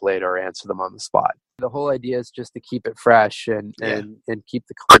their template or answer them on the spot. The whole idea is just to keep it fresh and keep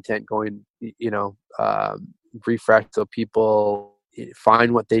the content going, refresh, so people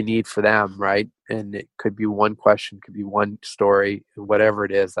find what they need for them, right? And it could be one question, could be one story, whatever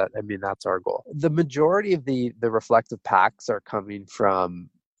it is. That's our goal. The majority of the reflective packs are coming from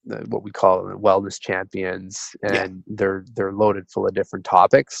what we call wellness champions, and they're loaded full of different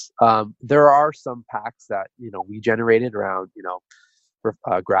topics. There are some packs that we generated around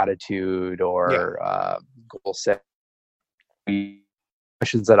gratitude or goal setting,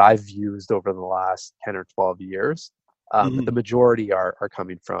 questions that I've used over the last 10 or 12 years. But the majority are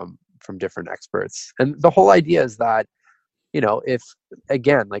coming from different experts. And the whole idea is that, if,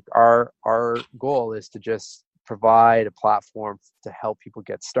 again, like our goal is to just provide a platform to help people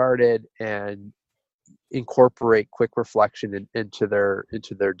get started and incorporate quick reflection into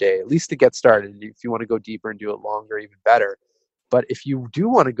their day, at least to get started. And if you want to go deeper and do it longer, even better. But if you do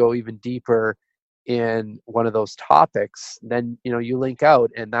want to go even deeper in one of those topics, then you link out,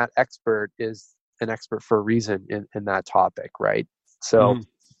 and that expert is an expert for a reason in that topic, right? So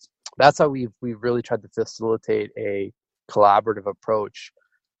that's how we've really tried to facilitate a collaborative approach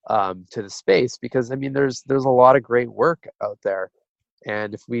to the space, because there's a lot of great work out there,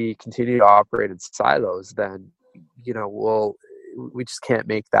 and if we continue to operate in silos, then we just can't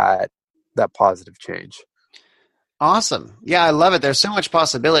make that positive change. Awesome. Yeah, I love it. There's so much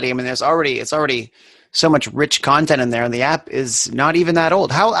possibility. I mean, it's already so much rich content in there, and the app is not even that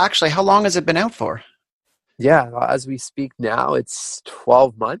old. How long has it been out for? Yeah, as we speak now, it's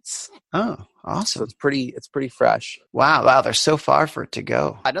 12 months. Oh, awesome. So it's pretty fresh. Wow, there's so far for it to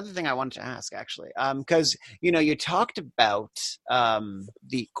go. Another thing I wanted to ask, actually, because you talked about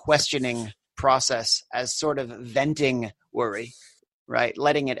the questioning process as sort of venting worry, right?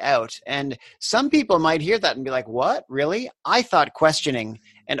 Letting it out. And some people might hear that and be like, what? Really? I thought questioning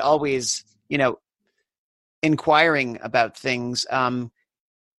and always, inquiring about things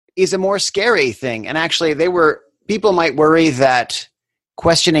is a more scary thing. And actually people might worry that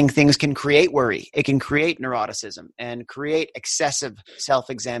questioning things can create worry. It can create neuroticism and create excessive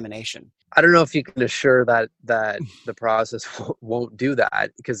self-examination. I don't know if you can assure that the process won't do that,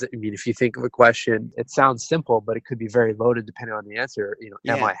 because I mean, if you think of a question, it sounds simple, but it could be very loaded depending on the answer.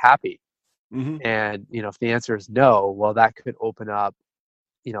 Am I happy? Mm-hmm. And if the answer is no, well, that could open up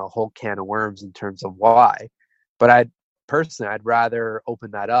a whole can of worms in terms of why. But I'd rather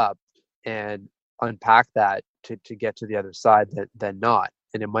open that up and unpack that to get to the other side than not.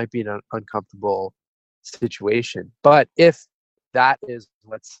 And it might be an uncomfortable situation. But if that is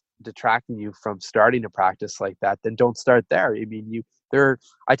what's detracting you from starting a practice like that, then don't start there. I mean,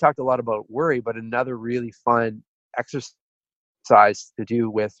 I talked a lot about worry, but another really fun exercise to do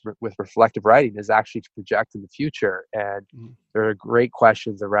with reflective writing is actually to project in the future. And there are great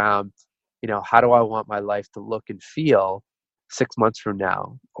questions around, how do I want my life to look and feel 6 months from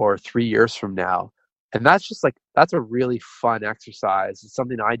now or 3 years from now? And that's a really fun exercise. It's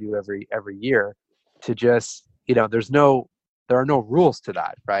something I do every year to just, there are no rules to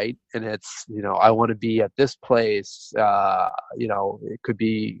that, right? And it's, I want to be at this place. It could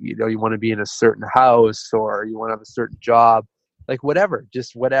be, you want to be in a certain house, or you want to have a certain job, like whatever,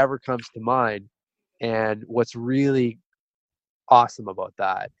 just whatever comes to mind. And what's really awesome about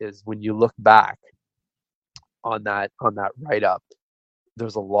that is when you look back on that write up,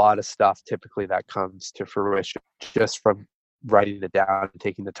 there's a lot of stuff typically that comes to fruition just from writing it down and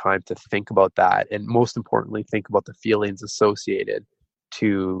taking the time to think about that, and most importantly, think about the feelings associated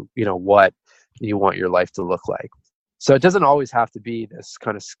to what you want your life to look like. So it doesn't always have to be this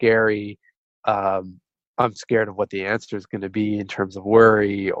kind of scary, I'm scared of what the answer is going to be in terms of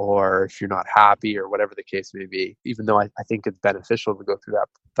worry, or if you're not happy, or whatever the case may be. Even though I think it's beneficial to go through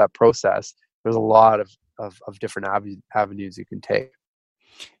that process, there's a lot of different avenues you can take.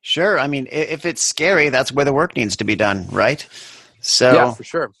 Sure. I mean, if it's scary, that's where the work needs to be done, right? So yeah, for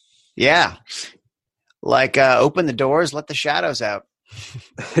sure. Yeah. Like open the doors, let the shadows out.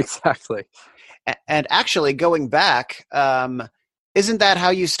 Exactly. And actually, going back, isn't that how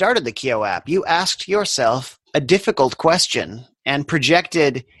you started the KYO app? You asked yourself a difficult question and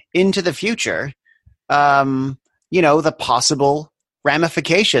projected into the future, the possible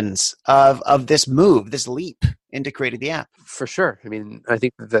ramifications of this move, this leap into creating the app. For sure. I mean, I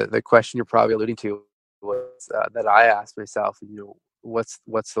think the question you're probably alluding to was that I asked myself, what's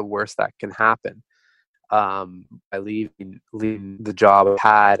the worst that can happen? By leaving the job I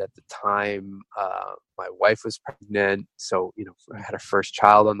had at the time. My wife was pregnant, so I had a first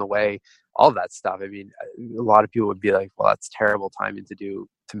child on the way. All of that stuff. I mean, a lot of people would be like, "Well, that's terrible timing to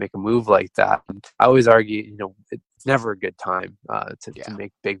make a move like that." And I always argue, it's never a good time to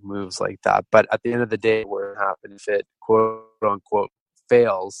make big moves like that. But at the end of the day, what will happen if it quote unquote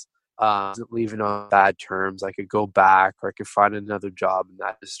fails? Leaving on bad terms, I could go back, or I could find another job in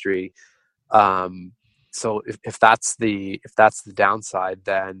that industry. So if that's the downside,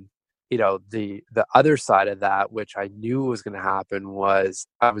 then the other side of that, which I knew was going to happen, was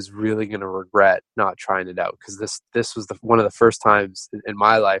I was really going to regret not trying it out, because this was one of the first times in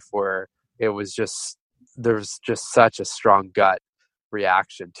my life where it was just, there was just such a strong gut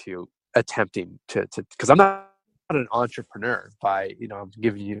reaction to attempting to because I'm not an entrepreneur by I'm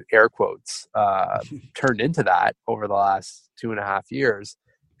giving you air quotes, turned into that over the last 2.5 years.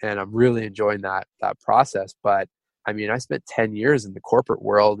 And I'm really enjoying that process. But I mean, I spent 10 years in the corporate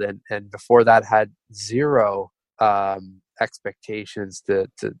world, and before that had zero expectations to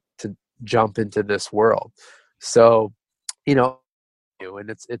jump into this world. So, and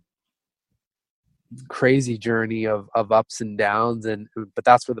it's crazy journey of ups and downs, but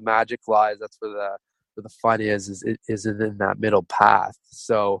that's where the magic lies. That's where the fun is in that middle path.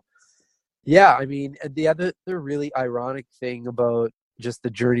 So, yeah, I mean, the other really ironic thing about just the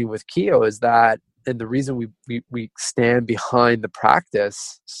journey with KYO is that, and the reason we stand behind the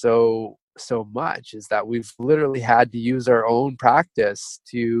practice so much, is that we've literally had to use our own practice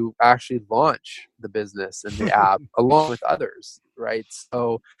to actually launch the business and the app along with others, right?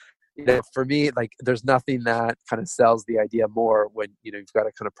 So, for me, like, there's nothing that kind of sells the idea more when you've got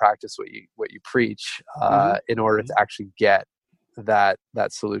to kind of practice what you preach in order to actually get that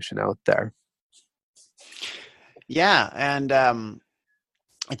solution out there. Yeah, and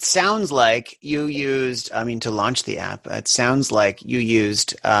it sounds like you used, to launch the app, it sounds like you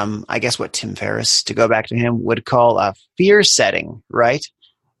used, I guess what Tim Ferriss, to go back to him, would call a fear setting, right?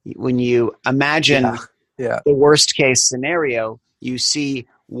 When you imagine the worst case scenario, you see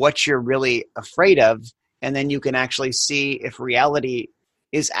what you're really afraid of, and then you can actually see if reality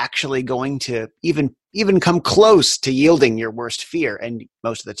is actually going to even come close to yielding your worst fear. And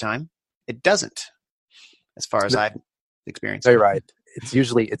most of the time, it doesn't, as far as I've experienced. Very right. it's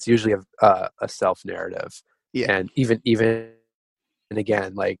usually a self narrative, Yeah. and even and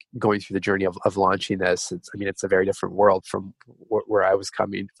again, like going through the journey of launching this, it's a very different world from where I was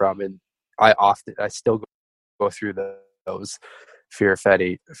coming from, and I still go through those fear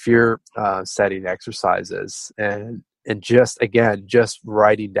setting exercises, and just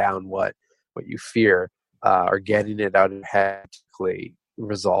writing down what you fear, or getting it out of your head quickly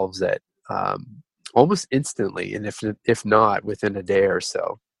resolves it, almost instantly, and if not within a day or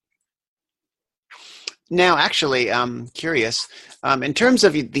so. Now, actually, I'm curious. In terms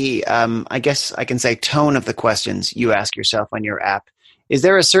of the, I guess I can say, tone of the questions you ask yourself on your app, is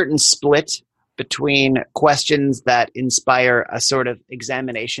there a certain split between questions that inspire a sort of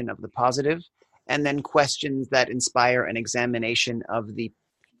examination of the positive, and then questions that inspire an examination of the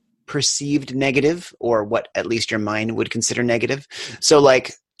perceived negative, or what at least your mind would consider negative? So,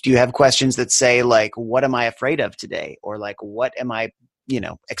 like, do you have questions that say, like, what am I afraid of today? Or, like, what am I,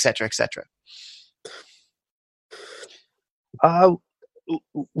 et cetera, et cetera? Uh,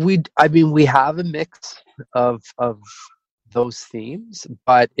 we have a mix of those themes,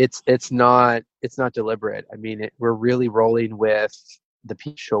 but it's not deliberate. We're really rolling with the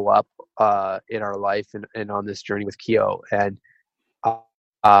people show up in our life, and on this journey with KYO, and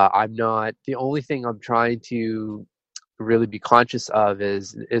I'm not the only thing I'm trying to really be conscious of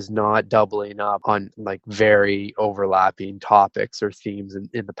is not doubling up on like very overlapping topics or themes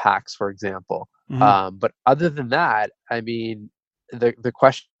in the packs, for example. Mm-hmm. But other than that, the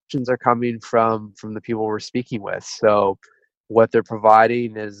questions are coming from the people we're speaking with. So what they're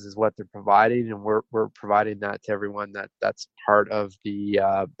providing is what they're providing, and we're providing that to everyone that's part of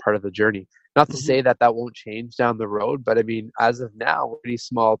the journey. Not to Mm-hmm. say that won't change down the road, but as of now, we're a pretty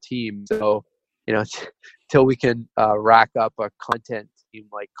small team. So, till we can rack up a content team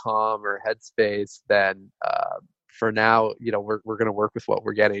like Calm or Headspace, then for now, we're going to work with what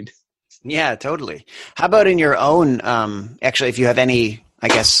we're getting. Yeah, totally. How about in your own, actually, if you have any, I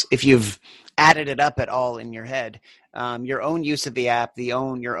guess, if you've added it up at all in your head, your own use of the app,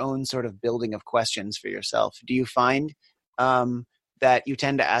 your own sort of building of questions for yourself, do you find that you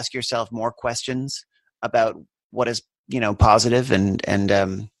tend to ask yourself more questions about what is, positive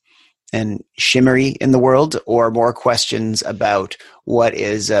and shimmery in the world, or more questions about what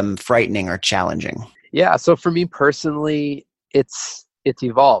is frightening or challenging? Yeah. So for me personally, it's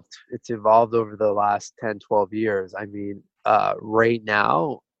evolved. It's evolved over the last 10, 12 years. Right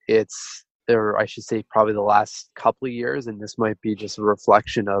now or I should say probably the last couple of years, and this might be just a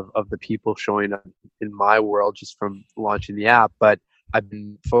reflection of the people showing up in my world just from launching the app, but I've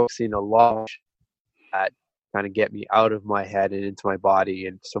been focusing a lot that kind of get me out of my head and into my body,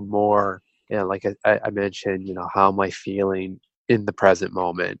 and some more, like I mentioned, how am I feeling in the present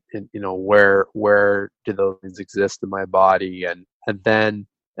moment, and where do those things exist in my body, and then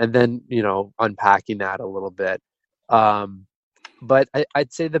unpacking that a little bit. But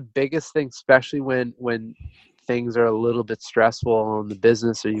I'd say the biggest thing, especially when things are a little bit stressful on the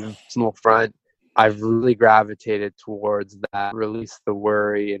business or even personal front, I've really gravitated towards that release the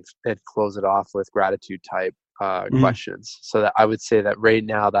worry and close it off with gratitude type questions. So that I would say that right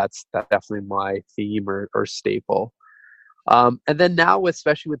now that's definitely my theme or staple. And then now,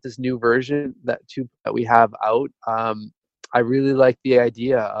 especially with this new version that we have out, I really like the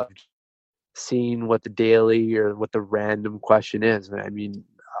idea of seeing what the daily or what the random question is.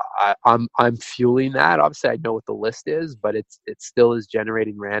 I'm fueling that. Obviously, I know what the list is, but it still is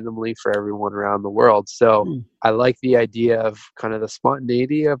generating randomly for everyone around the world. So I like the idea of kind of the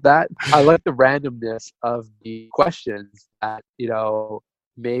spontaneity of that. I like the randomness of the questions that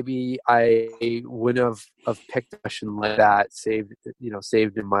maybe I wouldn't have picked a question like that saved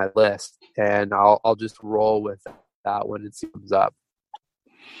in my list, and I'll just roll with that when it comes up.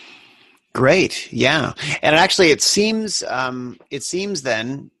 Great, yeah, and actually, it seems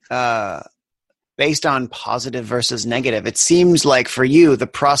then, based on positive versus negative, it seems like for you the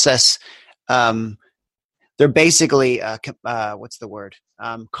process, they're basically what's the word?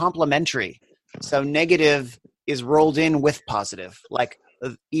 Complementary. So negative is rolled in with positive, like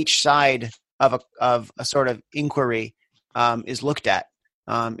each side of a sort of inquiry is looked at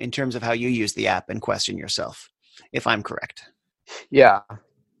in terms of how you use the app and question yourself, if I'm correct. Yeah.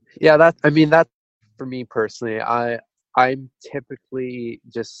 That's for me personally. I'm typically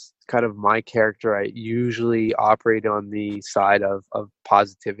just kind of my character. I usually operate on the side of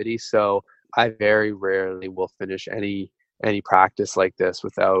positivity. So I very rarely will finish any practice like this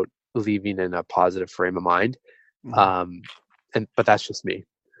without leaving in a positive frame of mind. But that's just me.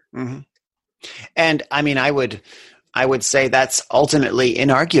 Mm-hmm. And I would say that's ultimately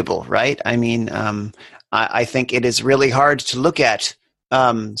inarguable, right? I think it is really hard to look at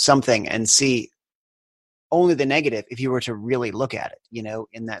something and see only the negative if you were to really look at it,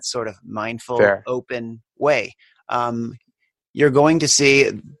 in that sort of mindful, Fair. open way. You're going to see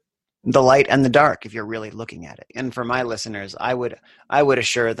the light and the dark if you're really looking at it. And for my listeners, I would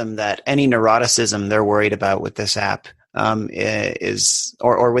assure them that any neuroticism they're worried about with this app is,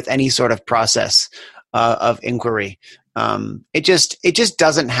 or with any sort of process of inquiry, it just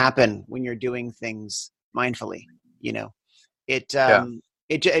doesn't happen when you're doing things mindfully. It Yeah.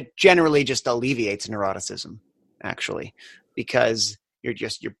 it generally just alleviates neuroticism, actually, because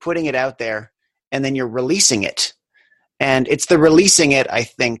you're putting it out there and then you're releasing it. And it's the releasing it, I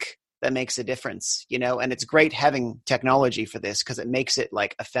think, that makes a difference, and it's great having technology for this because it makes it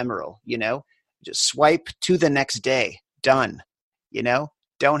like ephemeral, just swipe to the next day, done,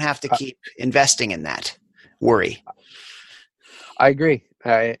 don't have to keep investing in that worry. I agree.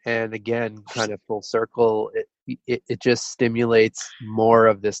 And again, kind of full circle, it just stimulates more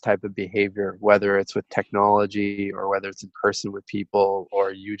of this type of behavior, whether it's with technology or whether it's in person with people,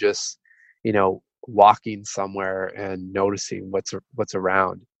 or you just, walking somewhere and noticing what's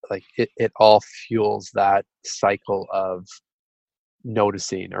around. Like it all fuels that cycle of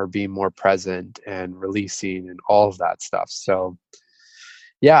noticing or being more present and releasing and all of that stuff. So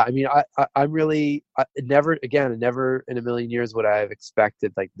yeah, I mean, I'm really never in a million years would I have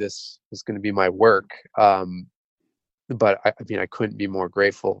expected like this was going to be my work. But I mean, I couldn't be more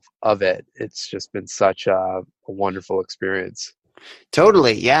grateful of it. It's just been such a wonderful experience.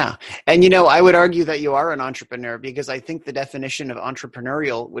 Totally, yeah. And I would argue that you are an entrepreneur because I think the definition of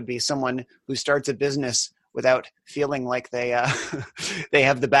entrepreneurial would be someone who starts a business without feeling like they they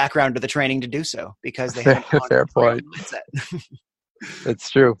have the background or the training to do so because they have an Fair entrepreneurial point. mindset. It's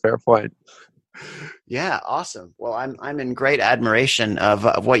true. Fair point. Yeah, awesome. Well, I'm in great admiration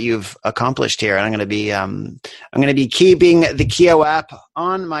of what you've accomplished here, and I'm going to be keeping the KYO app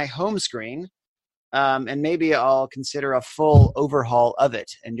on my home screen. And maybe I'll consider a full overhaul of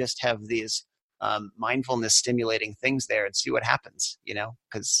it and just have these mindfulness stimulating things there and see what happens,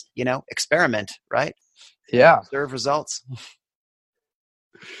 because, experiment, right? Yeah, Observe results.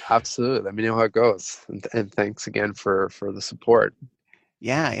 absolutely. Let me know how it goes. And thanks again for the support.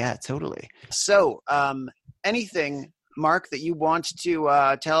 Yeah, totally. So, anything, Mark, that you want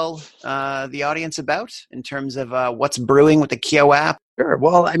to tell the audience about in terms of what's brewing with the KYO app? Sure.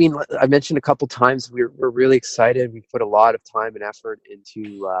 Well, I mean, I mentioned a couple times we're really excited. We put a lot of time and effort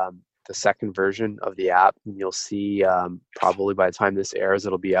into the second version of the app, and you'll see probably by the time this airs,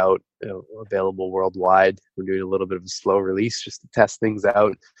 it'll be out, available worldwide. We're doing a little bit of a slow release just to test things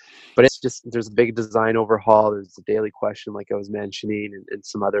out, but it's just there's a big design overhaul. There's a daily question, like I was mentioning, and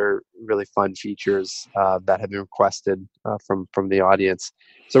some other really fun features that have been requested from the audience.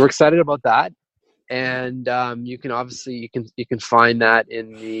 So we're excited about that. And you can obviously you can find that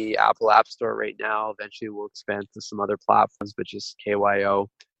in the Apple App Store right now. Eventually, we'll expand to some other platforms, but just KYO.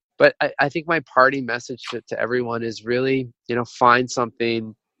 But I think my parting message to everyone is really, find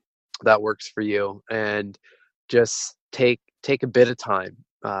something that works for you, and just take a bit of time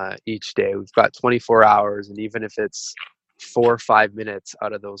each day. We've got 24 hours, and even if it's 4 or 5 minutes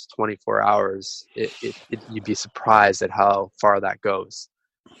out of those 24 hours, you'd be surprised at how far that goes.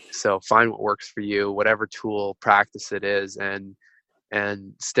 So find what works for you, whatever tool, practice it is, and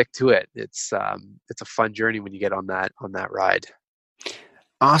stick to it. It's a fun journey when you get on that ride.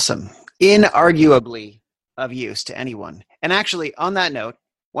 Awesome. Inarguably of use to anyone. And actually, on that note,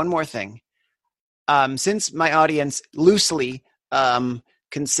 one more thing. Since my audience loosely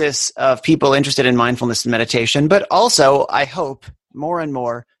consists of people interested in mindfulness and meditation, but also, I hope, more and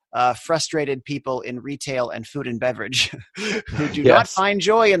more frustrated people in retail and food and beverage who do not Yes. find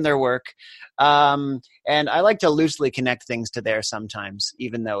joy in their work. And I like to loosely connect things to there sometimes,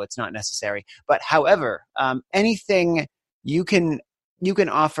 even though it's not necessary. But however, anything you can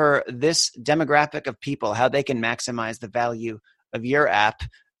offer this demographic of people, how they can maximize the value of your app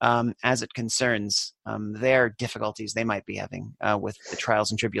as it concerns their difficulties they might be having with the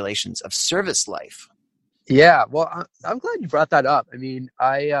trials and tribulations of service life. Yeah, well, I'm glad you brought that up. I mean,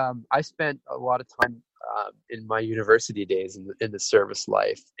 I spent a lot of time in my university days in the service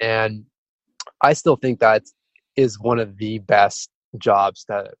life, and I still think that is one of the best jobs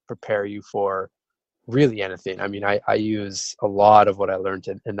to prepare you for really anything. I mean, I use a lot of what I learned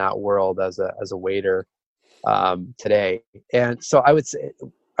in that world as a waiter today, and so I would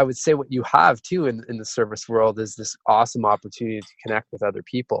say what you have too in the service world is this awesome opportunity to connect with other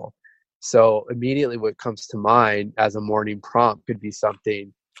people. So immediately what comes to mind as a morning prompt could be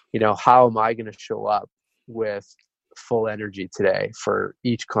something, how am I going to show up with full energy today for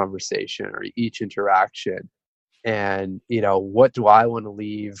each conversation or each interaction? and what do I want to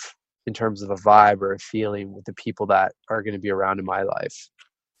leave in terms of a vibe or a feeling with the people that are going to be around in my life.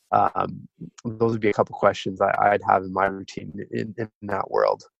 Those would be a couple questions I'd have in my routine in that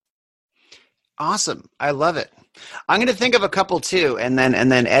world. Awesome. I love it. I'm going to think of a couple too, and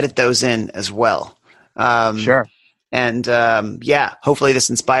then edit those in as well. Sure. And hopefully this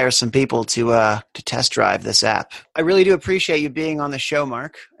inspires some people to test drive this app. I really do appreciate you being on the show,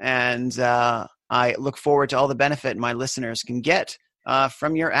 Marc, and I look forward to all the benefit my listeners can get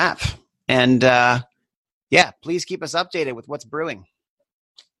from your app. And please keep us updated with what's brewing.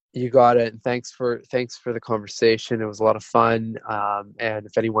 You got it. Thanks for the conversation. It was a lot of fun. And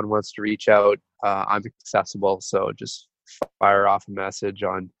if anyone wants to reach out, I'm accessible. So just fire off a message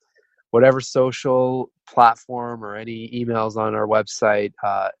on whatever social platform or any emails on our website.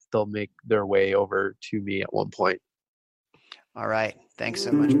 They'll make their way over to me at one point. All right. Thanks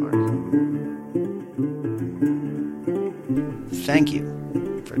so much, Marc. Thank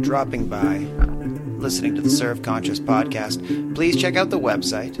you for dropping by, listening to the Serve Conscious podcast. Please check out the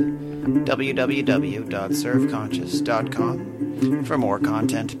website, www.serveconscious.com, for more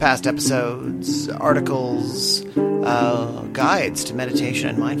content, past episodes, articles, guides to meditation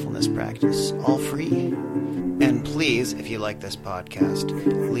and mindfulness practice, all free. And please, if you like this podcast,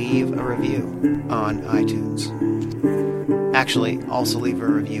 leave a review on iTunes. Actually, also leave a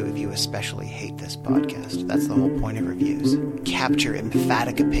review if you especially hate this podcast. That's the whole point of reviews. Capture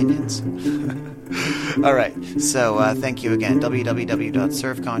emphatic opinions. All right. So thank you again.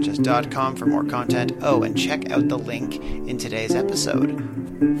 www.serveconscious.com for more content. Oh, and check out the link in today's episode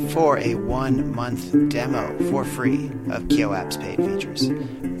for a 1-month demo for free of KYO App's paid features.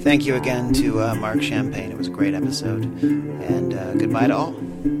 Thank you again to Marc Champagne. It was a great episode. And goodbye to all.